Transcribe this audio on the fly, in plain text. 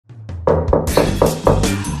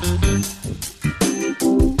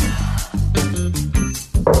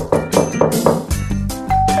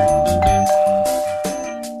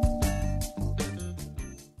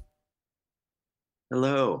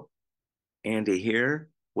Andy here.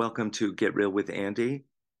 Welcome to Get Real with Andy.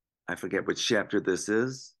 I forget which chapter this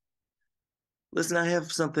is. Listen, I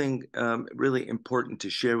have something really important to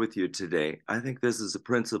share with you today. I think this is a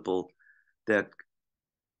principle that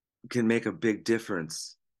can make a big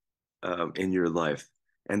difference in your life.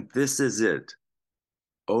 And this is it.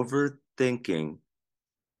 Overthinking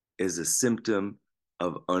is a symptom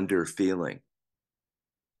of underfeeling.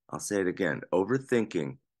 I'll say it again.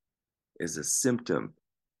 Overthinking is a symptom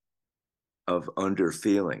of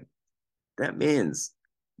underfeeling. That means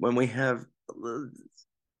when we have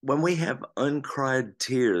when we have uncried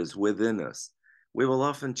tears within us, we will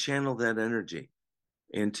often channel that energy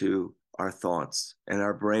into our thoughts and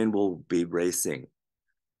our brain will be racing.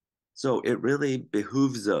 So it really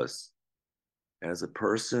behooves us as a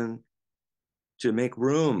person to make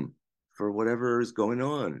room for whatever is going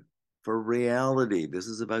on, for reality. This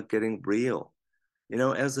is about getting real.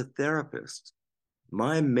 As a therapist,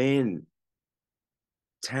 my main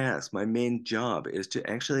task, my main job is to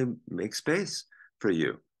actually make space for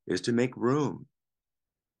you, is to make room.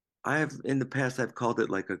 In the past, I've called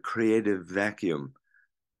it like a creative vacuum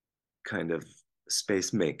kind of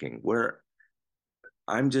space making, where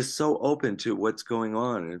I'm just so open to what's going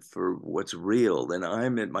on and for what's real. And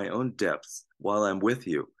I'm at my own depths while I'm with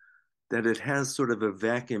you, that it has sort of a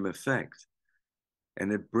vacuum effect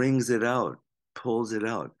and it brings it out, pulls it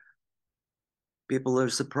out. People are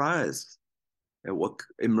surprised at what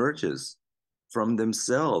emerges from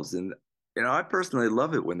themselves. And, I personally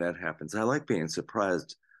love it when that happens. I like being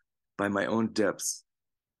surprised by my own depths,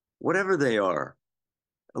 whatever they are.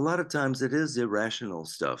 A lot of times it is irrational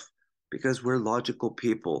stuff because we're logical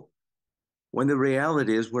people. When the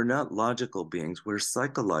reality is we're not logical beings, we're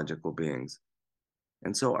psychological beings.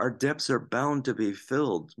 And so our depths are bound to be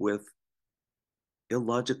filled with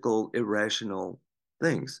illogical, irrational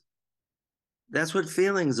things. That's what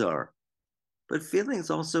feelings are. But feelings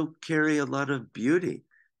also carry a lot of beauty.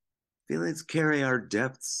 Feelings carry our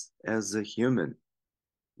depths as a human,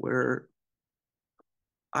 where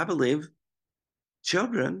I believe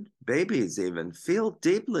children, babies even, feel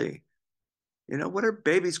deeply. What are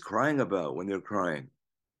babies crying about when they're crying?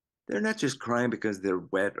 They're not just crying because they're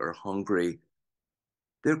wet or hungry.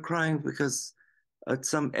 They're crying because at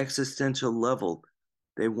some existential level,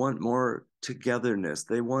 they want more togetherness.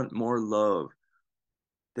 They want more love.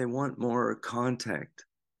 They want more contact.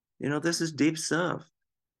 This is deep stuff.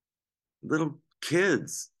 Little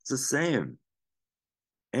kids, it's the same.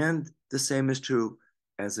 And the same is true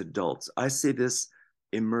as adults. I see this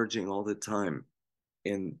emerging all the time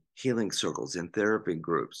in healing circles, in therapy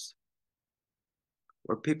groups,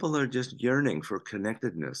 where people are just yearning for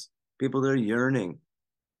connectedness. People are yearning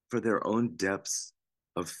for their own depths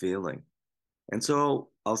of feeling. And so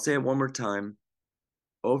I'll say it one more time.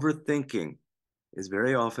 Overthinking is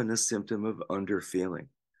very often a symptom of underfeeling.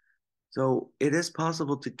 So it is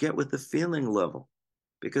possible to get with the feeling level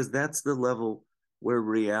because that's the level where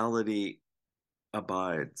reality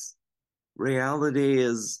abides. Reality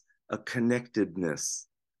is a connectedness.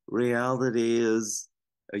 Reality is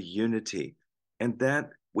a unity. And that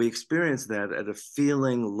we experience that at a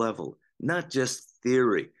feeling level, not just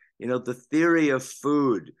theory. The theory of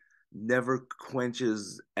food never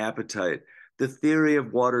quenches appetite. The theory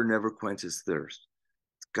of water never quenches thirst.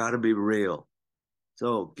 It's got to be real.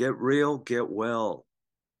 So get real, get well.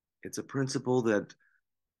 It's a principle that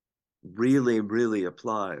really, really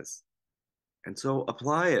applies. And so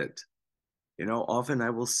apply it. Often I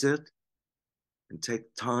will sit and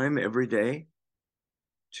take time every day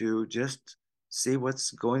to just see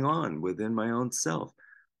what's going on within my own self.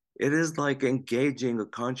 It is like engaging a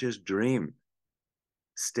conscious dream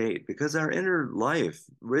state because our inner life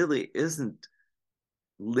really isn't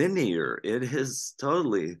linear. It is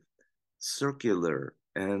totally circular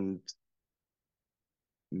and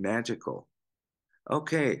magical.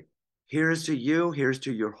 Okay, here's to you, here's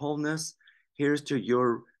to your wholeness, here's to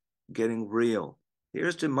your getting real,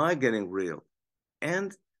 here's to my getting real.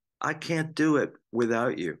 And I can't do it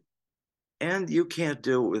without you. And you can't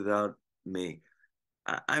do it without me.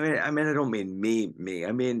 I don't mean me.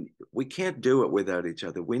 I mean, we can't do it without each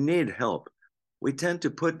other. We need help. We tend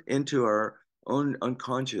to put into our own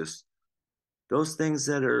unconscious those things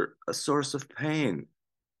that are a source of pain.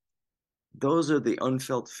 Those are the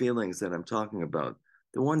unfelt feelings that I'm talking about,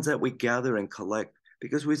 the ones that we gather and collect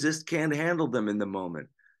because we just can't handle them in the moment.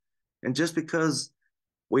 And just because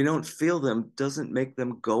we don't feel them doesn't make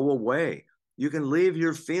them go away. You can leave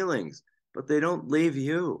your feelings, but they don't leave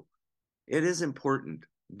you. It is important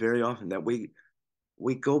very often that we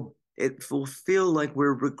go, it will feel like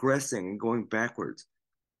we're regressing and going backwards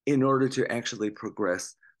in order to actually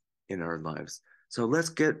progress in our lives. So let's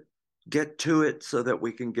get get to it so that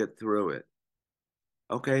we can get through it.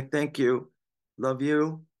 Okay, thank you. Love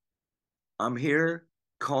you. I'm here.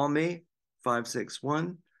 Call me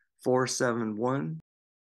 561-471.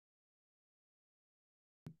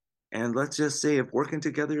 And let's just see if working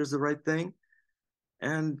together is the right thing.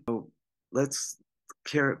 And let's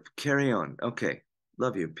carry on. Okay.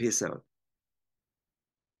 Love you. Peace out.